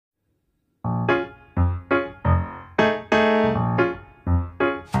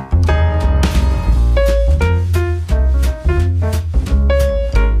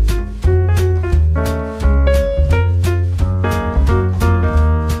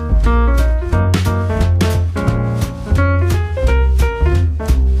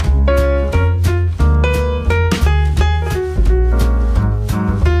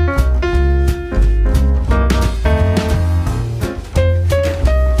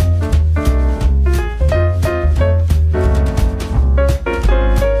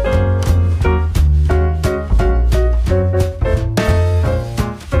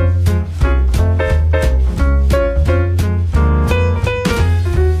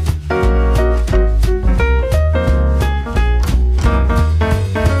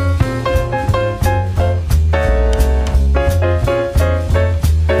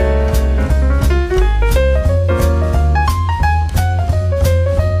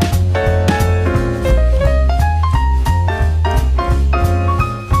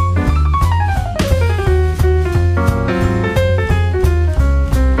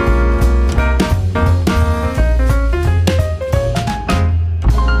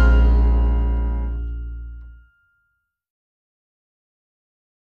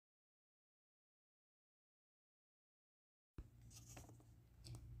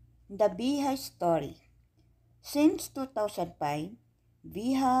The VEJA story. Since 2005,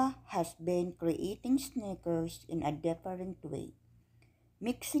 VEJA has been creating sneakers in a different way,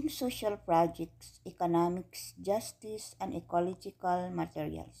 mixing social projects, economics, justice, and ecological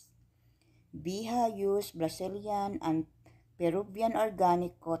materials. VEJA used Brazilian and Peruvian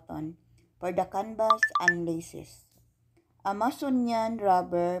organic cotton for the canvas and laces, Amazonian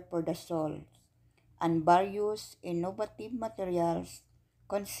rubber for the soles, and various innovative materials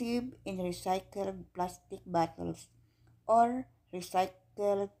conceived in recycled plastic bottles or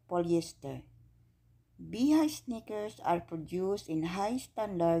recycled polyester. VEJA sneakers are produced in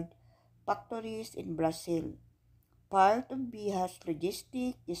high-standard factories in Brazil. Part of VEJA's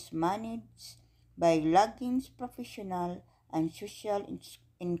logistics is managed by Luggins Professional and Social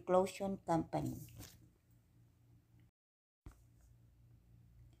Inclusion Company.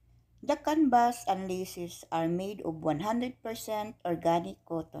 The canvas and laces are made of 100% organic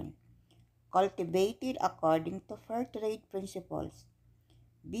cotton, cultivated according to fair trade principles.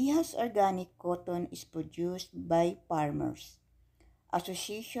 VEJA's organic cotton is produced by farmers,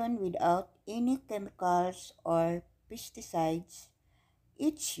 association without any chemicals or pesticides.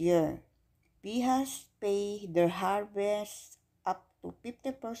 Each year, VEJAs pay their harvest up to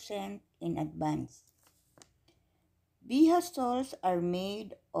 50% in advance. VEJA soles are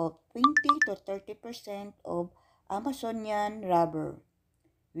made of 20 to 30% of Amazonian rubber.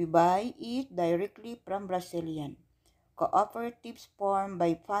 We buy it directly from Brazilian cooperatives formed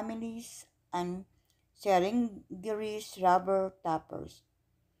by families and Serengiri's rubber tappers.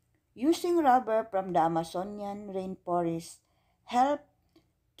 Using rubber from the Amazonian rainforest help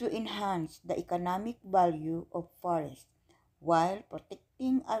to enhance the economic value of forests while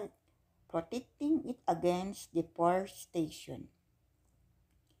protecting it against deforestation.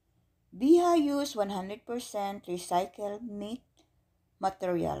 VEJA use 100% recycled meat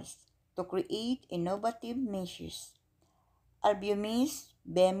materials to create innovative meshes. Albumis,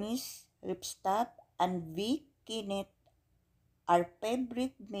 Bemis, Ripstop, and V-Kinet are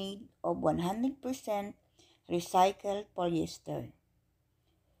fabric made of 100% recycled polyester.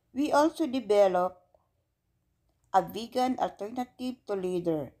 We also developed a vegan alternative to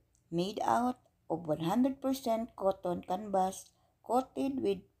leather made out of 100% cotton canvas coated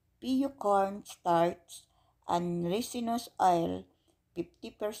with pea corn starch and resinous oil,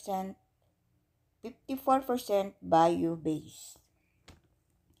 54% bio-based.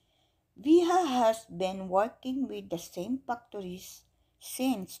 VEJA has been working with the same factories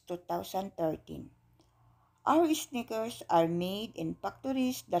since 2013. Our sneakers are made in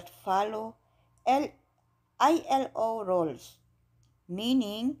factories that follow ILO rules,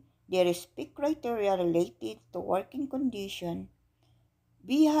 meaning they respect criteria related to working conditions.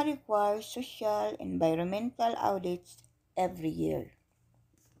 VEJA requires social environmental audits every year.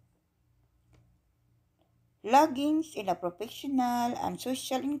 Luggins is a professional and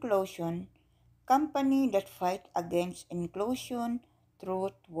social inclusion company that fights against inclusion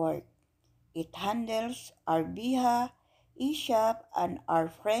through work. It handles our VEJA, eShop, and our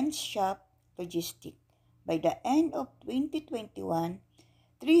Friends Shop logistics. By the end of 2021,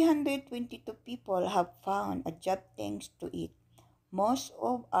 322 people have found a job thanks to it. Most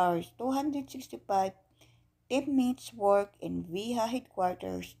of our 265 teammates work in VEJA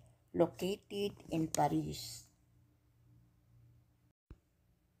headquarters located in Paris.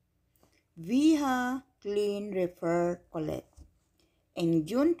 VEJA Clean Refer Collect. In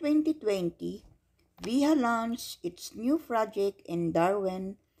June 2020, VEJA launched its new project in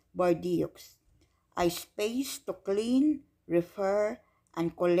Darwin, Bordeaux, a space to clean, refer,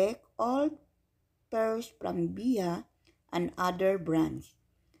 and collect all pairs from VEJA and other brands.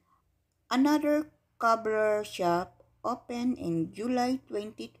 Another cobbler shop opened in July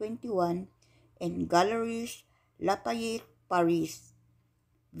 2021 in Galeries Lafayette, Paris.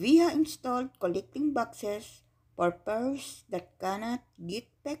 VEJA installed collecting boxes for pairs that cannot get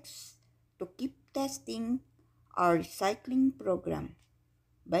fixed to keep testing our recycling program.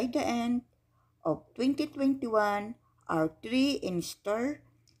 By the end of 2021, our 3 in-store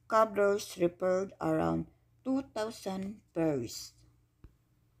cobblers repaired around 2,000 pairs.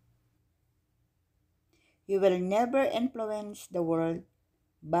 You will never influence the world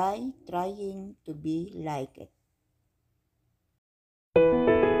by trying to be like it.